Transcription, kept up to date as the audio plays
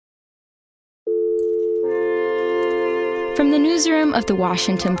From the newsroom of The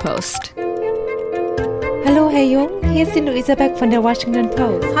Washington Post. Hallo, Herr Jung. Hier ist die Luisa Beck von Der Washington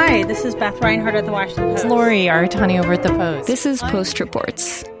Post. Hi, this is Beth Reinhardt at The Washington Post. It's Lori Aratani over at The Post. This is Post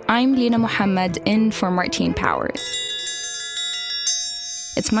Reports. I'm Lena Mohammed in for Martine Powers.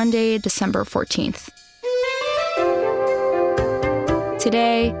 It's Monday, December 14th.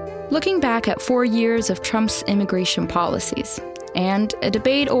 Today, looking back at 4 years of Trump's immigration policies and a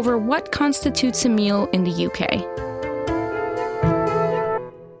debate over what constitutes a meal in the UK.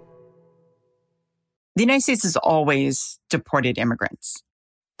 The United States has always deported immigrants.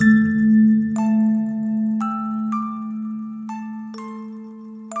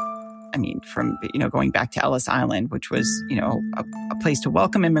 I mean, from, going back to Ellis Island, which was, a place to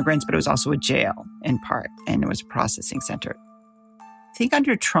welcome immigrants, but it was also a jail in part, and it was a processing center. I think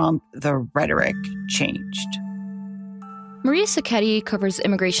under Trump, the rhetoric changed. Maria Sacchetti covers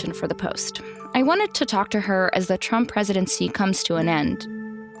immigration for The Post. I wanted to talk to her as the Trump presidency comes to an end.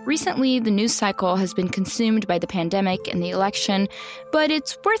 Recently, the news cycle has been consumed by the pandemic and the election, but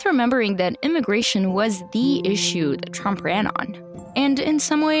it's worth remembering that immigration was the issue that Trump ran on, and in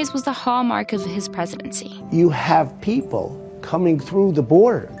some ways was the hallmark of his presidency. You have people coming through the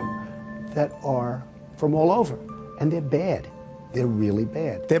border that are from all over, and they're bad. They're really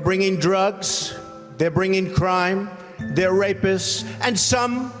bad. They're bringing drugs, they're bringing crime, they're rapists, and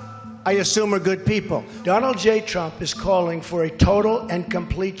some, I assume, are good people. Donald J. Trump is calling for a total and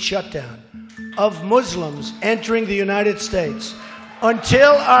complete shutdown of Muslims entering the United States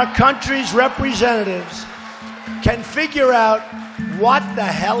until our country's representatives can figure out what the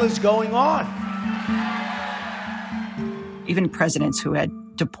hell is going on. Even presidents who had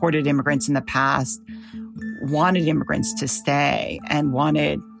deported immigrants in the past wanted immigrants to stay and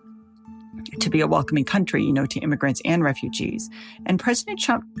wanted to be a welcoming country, to immigrants and refugees. And President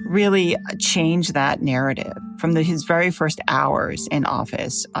Trump really changed that narrative. From his very first hours in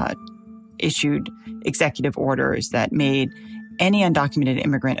office, issued executive orders that made any undocumented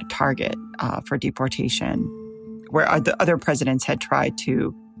immigrant a target for deportation, where other presidents had tried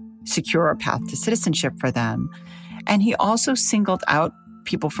to secure a path to citizenship for them. And he also singled out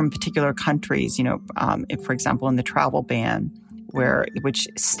people from particular countries, for example, in the travel ban, which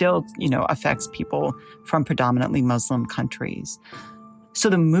still, affects people from predominantly Muslim countries. So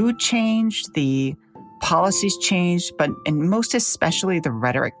the mood changed, the policies changed, and most especially the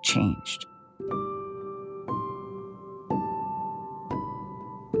rhetoric changed.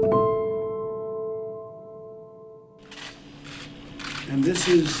 And this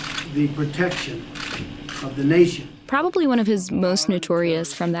is the protection of the nation. Probably one of his most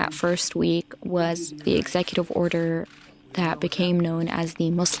notorious from that first week was the executive order that became known as the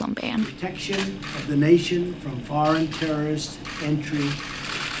Muslim ban. Protection of the nation from foreign terrorist entry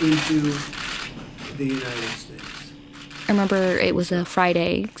into the United States. I remember it was a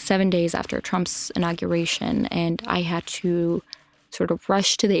Friday, 7 days after Trump's inauguration, and I had to sort of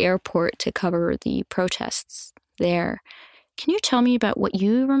rush to the airport to cover the protests there. Can you tell me about what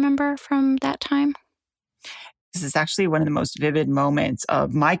you remember from that time? This is actually one of the most vivid moments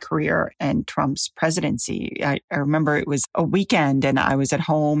of my career and Trump's presidency. I remember it was a weekend and I was at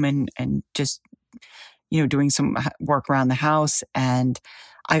home and just, doing some work around the house. And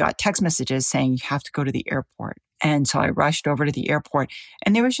I got text messages saying, you have to go to the airport. And so I rushed over to the airport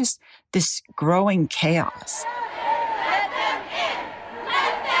and there was just this growing chaos. Let them in!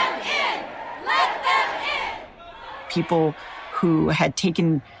 Let them in! Let them in! People who had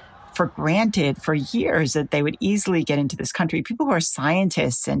taken for granted for years that they would easily get into this country. People who are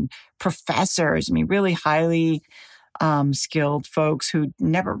scientists and professors, really highly skilled folks who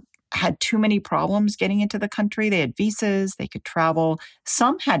never had too many problems getting into the country. They had visas, they could travel.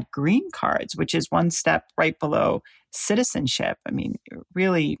 Some had green cards, which is one step right below citizenship.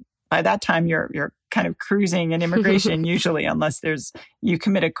 Really, by that time, you're kind of cruising in immigration usually, unless you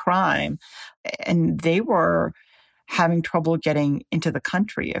commit a crime. And they were having trouble getting into the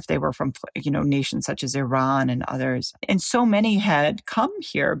country if they were from, nations such as Iran and others. And so many had come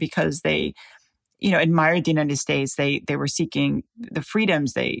here because they, admired the United States. They were seeking the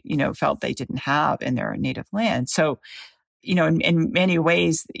freedoms they, felt they didn't have in their native land. So, in many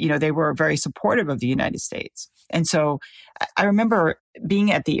ways, they were very supportive of the United States. And so I remember being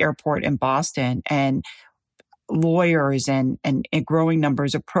at the airport in Boston and lawyers and growing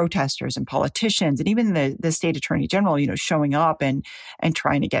numbers of protesters and politicians and even the state attorney general, showing up and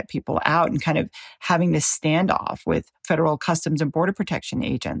trying to get people out and kind of having this standoff with federal customs and border protection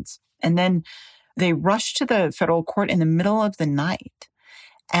agents. And then they rushed to the federal court in the middle of the night.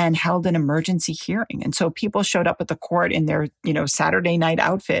 and held an emergency hearing. And so people showed up at the court in their, Saturday night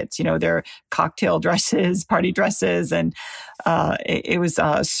outfits, their cocktail dresses, party dresses. And it was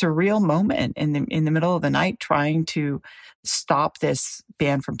a surreal moment in the middle of the night trying to stop this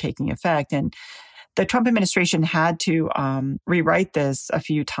ban from taking effect. And the Trump administration had to rewrite this a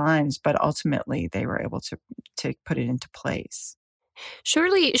few times, but ultimately they were able to put it into place.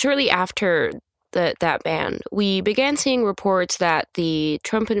 Shortly after that ban, we began seeing reports that the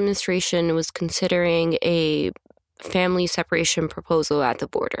Trump administration was considering a family separation proposal at the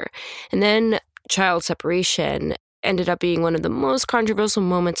border. And then child separation ended up being one of the most controversial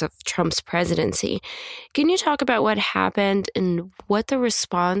moments of Trump's presidency. Can you talk about what happened and what the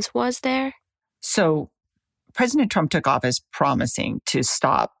response was there? So President Trump took office promising to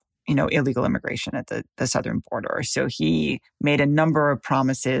stop, illegal immigration at the southern border. So he made a number of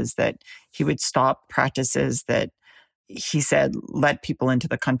promises that he would stop practices that he said let people into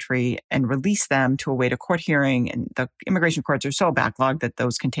the country and release them to await a court hearing. And the immigration courts are so backlogged that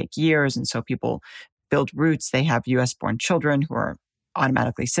those can take years. And so people build routes. They have U.S.-born children who are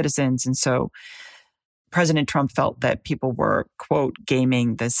automatically citizens. And so President Trump felt that people were, quote,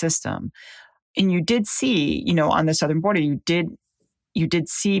 gaming the system. And you did see, on the southern border, you did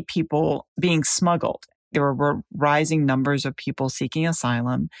see people being smuggled. There were rising numbers of people seeking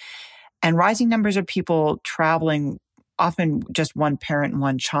asylum and rising numbers of people traveling, often just one parent and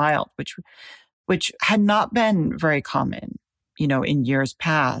one child, which had not been very common, in years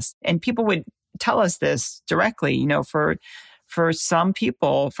past. And people would tell us this directly, for some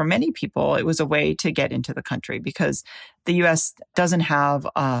people, for many people, it was a way to get into the country because the U.S. doesn't have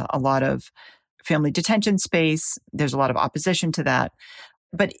a lot of family detention space. There's a lot of opposition to that.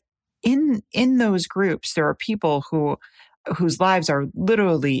 But in those groups, there are people whose lives are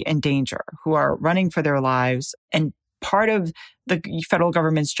literally in danger, who are running for their lives. And part of the federal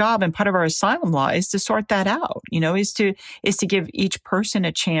government's job and part of our asylum law is to sort that out, is to give each person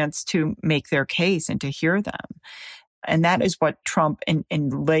a chance to make their case and to hear them. And that is what Trump, in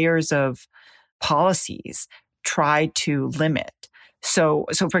layers of policies, tried to limit. So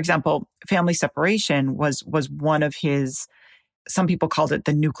for example, family separation was one of his, some people called it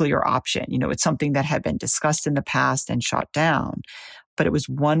the nuclear option. It's something that had been discussed in the past and shot down, but it was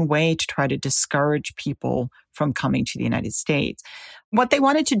one way to try to discourage people from coming to the United States. What they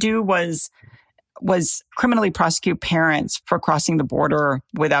wanted to do was criminally prosecute parents for crossing the border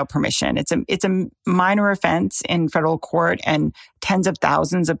without permission. It's a minor offense in federal court, and tens of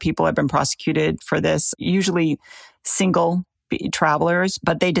thousands of people have been prosecuted for this, usually single travelers,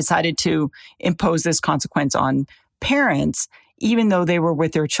 but they decided to impose this consequence on parents, even though they were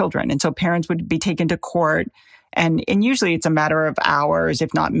with their children. And so parents would be taken to court, and usually it's a matter of hours,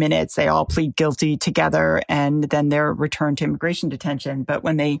 if not minutes. They all plead guilty together, and then they're returned to immigration detention. But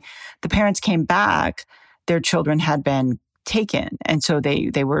when the parents came back, their children had been taken. And so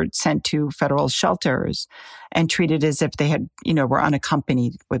they were sent to federal shelters and treated as if they had, were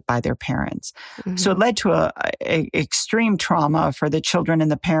unaccompanied by their parents. Mm-hmm. So it led to a extreme trauma for the children and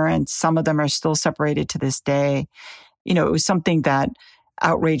the parents. Some of them are still separated to this day. It was something that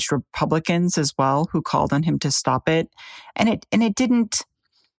outraged Republicans as well, who called on him to stop it. And it didn't,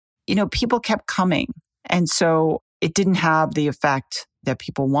 people kept coming. And so it didn't have the effect that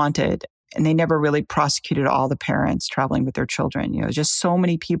people wanted. And they never really prosecuted all the parents traveling with their children. Just so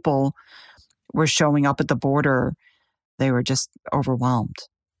many people were showing up at the border. They were just overwhelmed.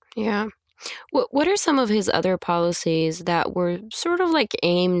 Yeah. What are some of his other policies that were sort of like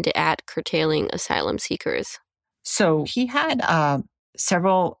aimed at curtailing asylum seekers? So he had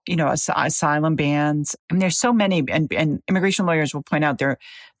several, asylum bans. I mean, there's so many, and immigration lawyers will point out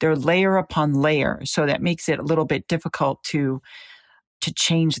they're layer upon layer. So that makes it a little bit difficult to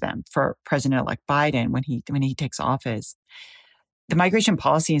change them for President-elect Biden when he takes office. The Migration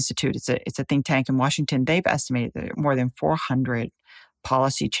Policy Institute, it's a think tank in Washington. They've estimated that more than 400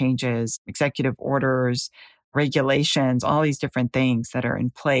 policy changes, executive orders, regulations, all these different things that are in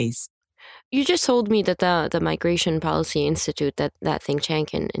place. You just told me that the Migration Policy Institute, that think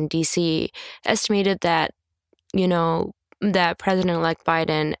tank in D.C., estimated that, that President-elect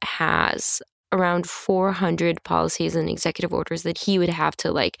Biden has around 400 policies and executive orders that he would have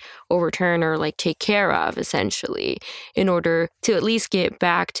to overturn or take care of, essentially, in order to at least get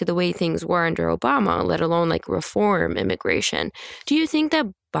back to the way things were under Obama, let alone reform immigration. Do you think that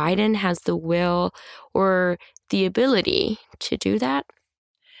Biden has the will or the ability to do that?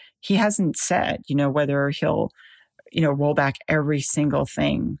 He hasn't said, whether he'll, roll back every single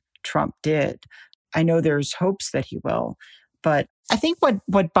thing Trump did. I know there's hopes that he will, But I think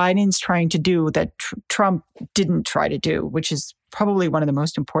what Biden's trying to do that Trump didn't try to do, which is probably one of the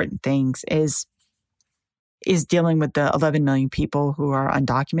most important things, is dealing with the 11 million people who are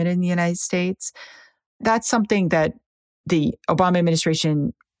undocumented in the United States. That's something that the Obama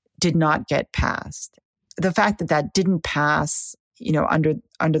administration did not get passed. The fact that that didn't pass,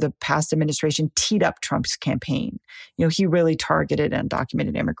 under the past administration teed up Trump's campaign. He really targeted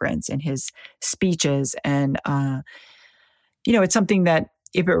undocumented immigrants in his speeches. And, it's something that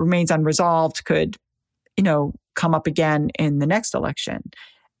if it remains unresolved could, come up again in the next election.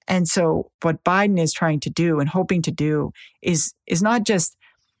 And so what Biden is trying to do and hoping to do is not just,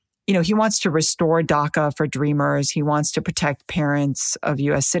 he wants to restore DACA for dreamers. He wants to protect parents of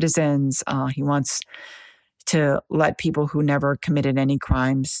U.S. citizens. He wants to let people who never committed any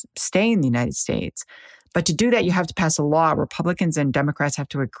crimes stay in the United States. But to do that, you have to pass a law. Republicans and Democrats have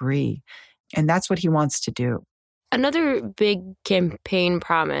to agree. And that's what he wants to do. Another big campaign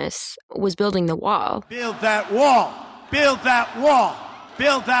promise was building the wall. Build that wall. Build that wall.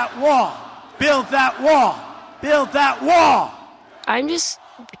 Build that wall. Build that wall. Build that wall. I'm just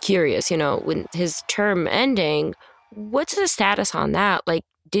curious, when his term ending, what's the status on that? Like,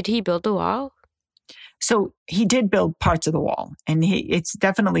 did he build the wall? So he did build parts of the wall, and it's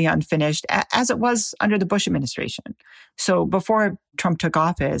definitely unfinished, as it was under the Bush administration. So before Trump took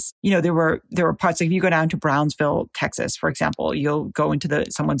office, there were parts, like if you go down to Brownsville, Texas, for example, you'll go into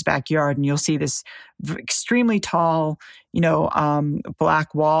someone's backyard and you'll see this extremely tall,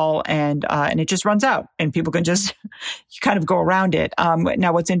 black wall, and it just runs out, and people can just you kind of go around it.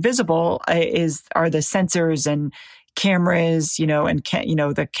 Now, what's invisible are the sensors and cameras, and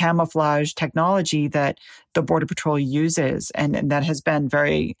the camouflage technology that the Border Patrol uses, and that has been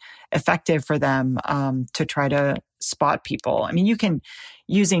very effective for them to try to spot people. I mean,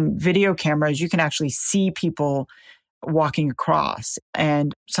 using video cameras, you can actually see people walking across.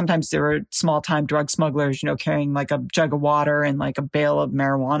 And sometimes there are small-time drug smugglers, carrying like a jug of water and like a bale of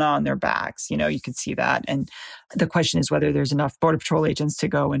marijuana on their backs. You can see that. And the question is whether there's enough Border Patrol agents to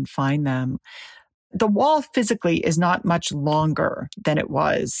go and find them. The wall physically is not much longer than it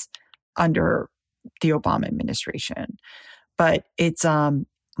was under the Obama administration, but it's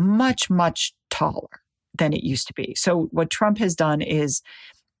much, much taller than it used to be. So what Trump has done is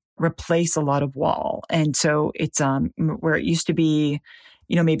replace a lot of wall. And so it's where it used to be,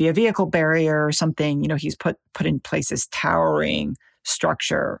 maybe a vehicle barrier or something, he's put in place this towering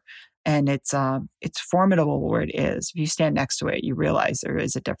structure. And it's formidable where it is. If you stand next to it, you realize there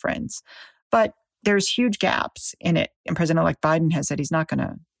is a difference. But there's huge gaps in it. And President-elect Biden has said he's not going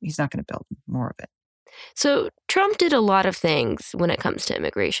to build more of it. So Trump did a lot of things when it comes to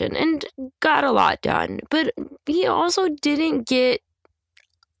immigration and got a lot done. But he also didn't get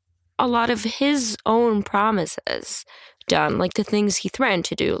a lot of his own promises done, like the things he threatened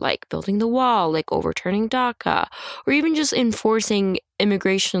to do, like building the wall, like overturning DACA, or even just enforcing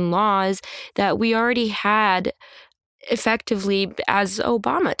immigration laws that we already had effectively as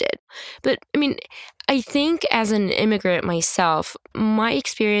Obama did. But I mean, I think as an immigrant myself, my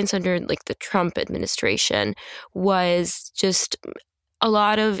experience under like the Trump administration was just a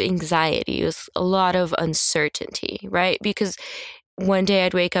lot of anxiety. It was a lot of uncertainty, right? Because one day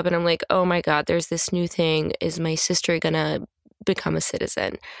I'd wake up and I'm like, oh my God, there's this new thing. Is my sister gonna become a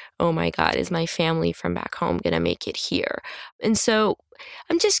citizen? Oh my God, is my family from back home gonna make it here? And so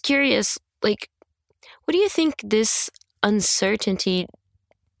I'm just curious, like, what do you think this uncertainty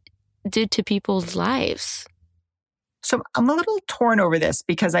did to people's lives? So I'm a little torn over this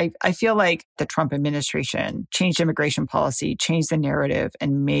because I feel like the Trump administration changed immigration policy, changed the narrative,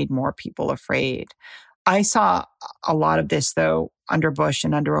 and made more people afraid. I saw a lot of this, though, under Bush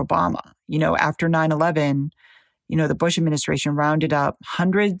and under Obama. After 9/11, the Bush administration rounded up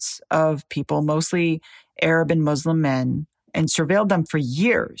hundreds of people, mostly Arab and Muslim men, and surveilled them for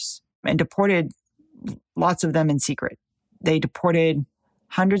years and deported lots of them in secret. They deported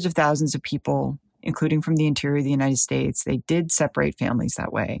hundreds of thousands of people, including from the interior of the United States. They did separate families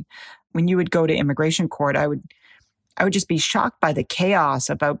that way. When you would go to immigration court, I would just be shocked by the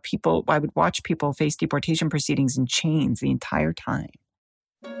chaos about people. I would watch people face deportation proceedings in chains the entire time.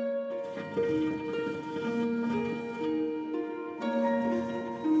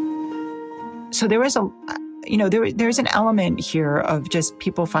 So there was there's an element here of just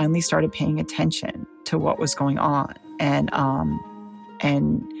people finally started paying attention to what was going on and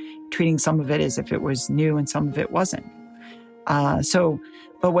treating some of it as if it was new and some of it wasn't.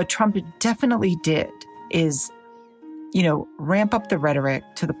 But what Trump definitely did is, ramp up the rhetoric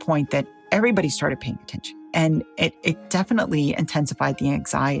to the point that everybody started paying attention. And it definitely intensified the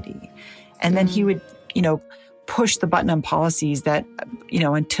anxiety. And then he would, push the button on policies that,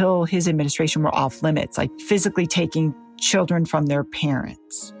 until his administration were off limits, like physically taking children from their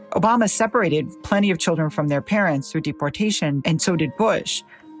parents. Obama separated plenty of children from their parents through deportation, and so did Bush.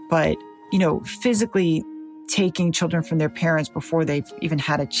 But, physically taking children from their parents before they've even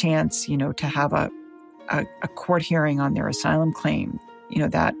had a chance, to have a court hearing on their asylum claim,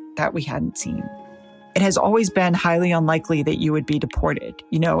 that we hadn't seen. It has always been highly unlikely that you would be deported.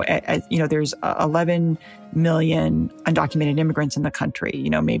 There's 11 million undocumented immigrants in the country.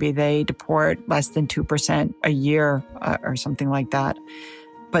 Maybe they deport less than 2% a year or something like that.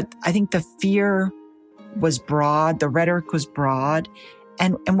 But I think the fear was broad, the rhetoric was broad.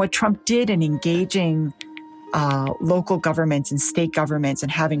 And what Trump did in engaging local governments and state governments and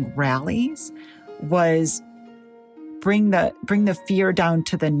having rallies was bring the fear down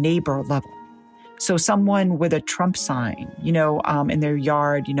to the neighbor level. So someone with a Trump sign, in their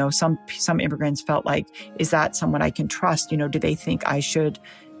yard, some immigrants felt like, is that someone I can trust? Do they think I should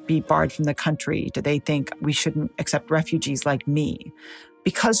be barred from the country? Do they think we shouldn't accept refugees like me?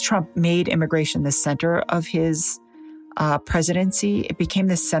 Because Trump made immigration the center of his presidency, it became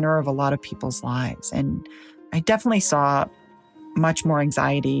the center of a lot of people's lives. And I definitely saw much more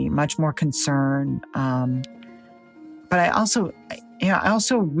anxiety, much more concern. But I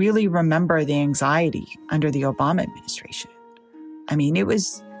also really remember the anxiety under the Obama administration. I mean, it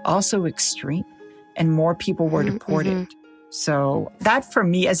was also extreme and more people were deported. Mm-hmm. So that for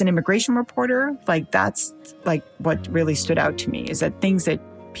me as an immigration reporter, that's what really stood out to me is that things that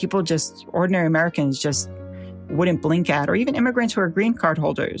people ordinary Americans just wouldn't blink at, or even immigrants who are green card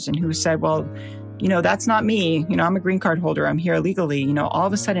holders and who said, well, that's not me. I'm a green card holder. I'm here illegally. All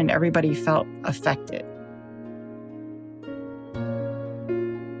of a sudden everybody felt affected.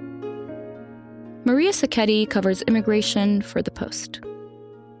 Maria Sacchetti covers immigration for The Post.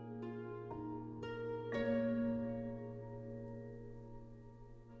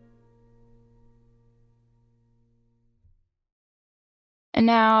 And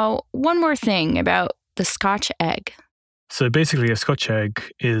now, one more thing about the Scotch egg. So basically, a Scotch egg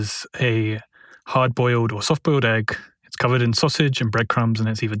is a hard-boiled or soft-boiled egg. It's covered in sausage and breadcrumbs, and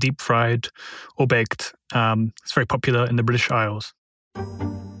it's either deep-fried or baked. It's very popular in the British Isles.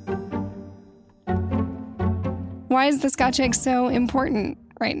 Why is the Scotch egg so important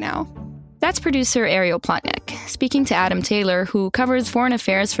right now? That's producer Ariel Plotnick, speaking to Adam Taylor, who covers foreign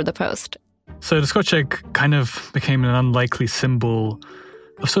affairs for The Post. So the Scotch egg kind of became an unlikely symbol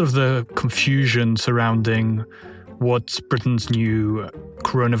of sort of the confusion surrounding what Britain's new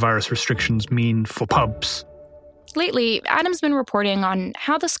coronavirus restrictions mean for pubs. Lately, Adam's been reporting on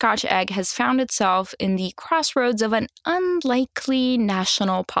how the Scotch egg has found itself in the crossroads of an unlikely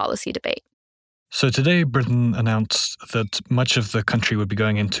national policy debate. So today, Britain announced that much of the country would be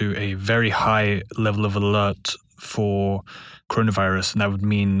going into a very high level of alert for coronavirus, and that would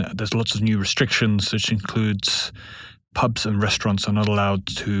mean there's lots of new restrictions, which includes pubs and restaurants are not allowed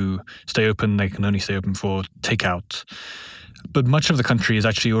to stay open. They can only stay open for takeout. But much of the country is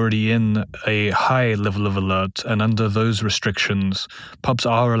actually already in a high level of alert, and under those restrictions, pubs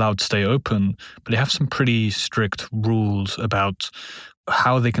are allowed to stay open, but they have some pretty strict rules about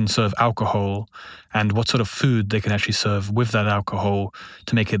how they can serve alcohol and what sort of food they can actually serve with that alcohol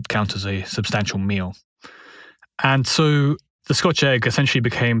to make it count as a substantial meal. And so the Scotch egg essentially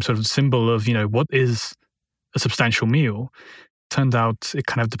became sort of a symbol of, what is a substantial meal? Turned out it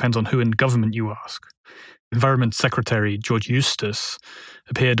kind of depends on who in government you ask. Environment Secretary George Eustice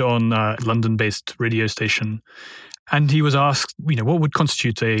appeared on a London-based radio station, and he was asked, what would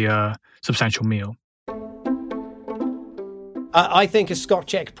constitute a substantial meal? I think a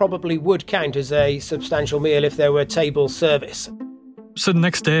Scotch egg probably would count as a substantial meal if there were table service. So the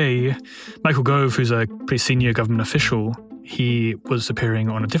next day, Michael Gove, who's a pretty senior government official, he was appearing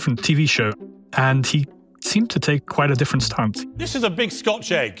on a different TV show, and he seemed to take quite a different stance. This is a big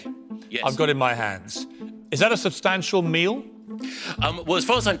Scotch egg I've got in my hands. Is that a substantial meal? Well, as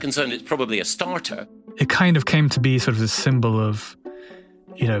far as I'm concerned, it's probably a starter. It kind of came to be sort of this symbol of,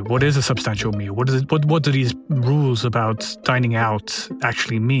 what is a substantial meal? What do these rules about dining out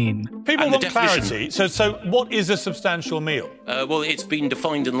actually mean? People want clarity. So what is a substantial meal? Well, it's been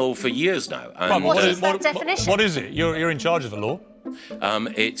defined in law for years now. And what is that definition? What is it? You're in charge of the law.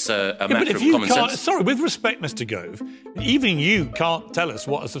 It's a matter of common sense. Sorry, with respect, Mr. Gove, even you can't tell us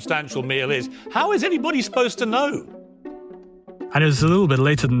what a substantial meal is. How is anybody supposed to know? And it was a little bit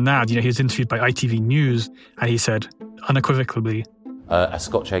later than that. He was interviewed by ITV News, and he said, unequivocally, a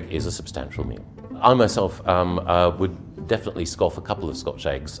Scotch egg is a substantial meal. I myself would definitely scoff a couple of Scotch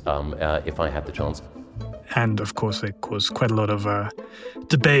eggs if I had the chance. And of course, it caused quite a lot of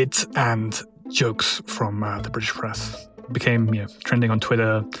debate and jokes from the British press. It became trending on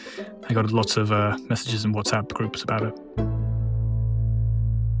Twitter. I got lots of messages in WhatsApp groups about it.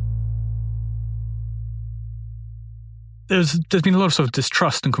 There's been a lot of sort of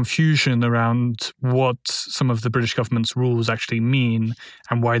distrust and confusion around what some of the British government's rules actually mean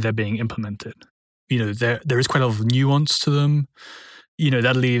and why they're being implemented. There is quite a lot of nuance to them.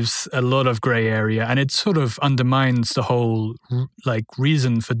 That leaves a lot of grey area, and it sort of undermines the whole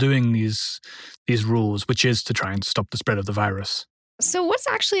reason for doing these rules, which is to try and stop the spread of the virus. So what's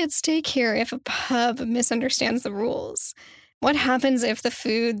actually at stake here if a pub misunderstands the rules? What happens if the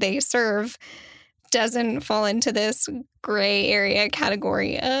food they serve doesn't fall into this gray area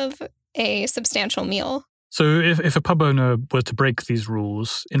category of a substantial meal? So if a pub owner were to break these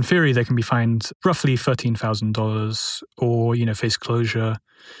rules, in theory, they can be fined roughly $13,000 or, face closure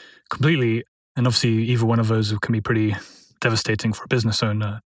completely. And obviously, either one of those can be pretty devastating for a business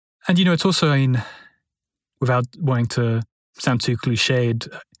owner. And, it's also, without wanting to sound too cliched,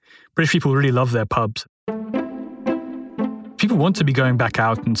 British people really love their pubs. People want to be going back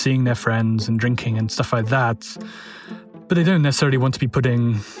out and seeing their friends and drinking and stuff like that, but they don't necessarily want to be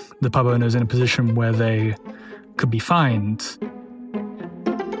putting the pub owners in a position where they could be fined.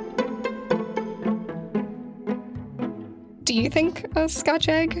 Do you think a Scotch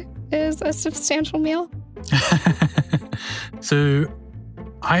egg is a substantial meal? So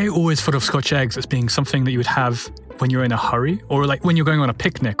I always thought of Scotch eggs as being something that you would have when you're in a hurry or when you're going on a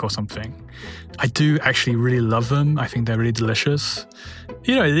picnic or something. I do actually really love them. I think they're really delicious.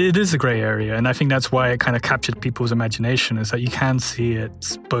 It is a grey area, and I think that's why it kind of captured people's imagination, is that you can see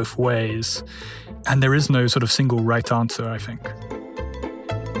it both ways. And there is no sort of single right answer, I think.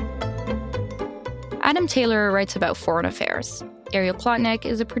 Adam Taylor writes about foreign affairs. Ariel Plotnick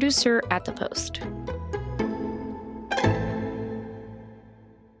is a producer at The Post.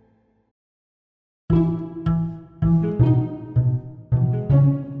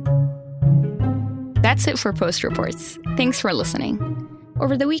 That's it for Post Reports. Thanks for listening.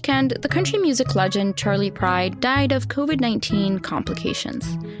 Over the weekend, the country music legend Charley Pride died of COVID-19 complications.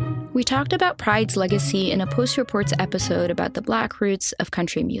 We talked about Pride's legacy in a Post Reports episode about the Black roots of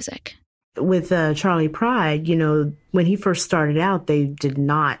country music. With Charley Pride, when he first started out, they did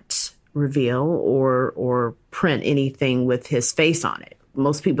not reveal or print anything with his face on it.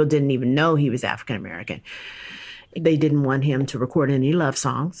 Most people didn't even know he was African American. They didn't want him to record any love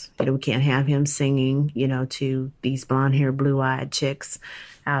songs. We can't have him singing, to these blonde-haired, blue-eyed chicks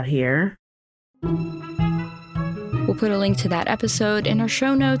out here. We'll put a link to that episode in our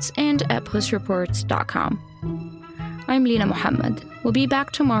show notes and at postreports.com. I'm Lina Mohammed. We'll be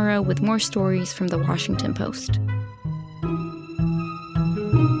back tomorrow with more stories from the Washington Post.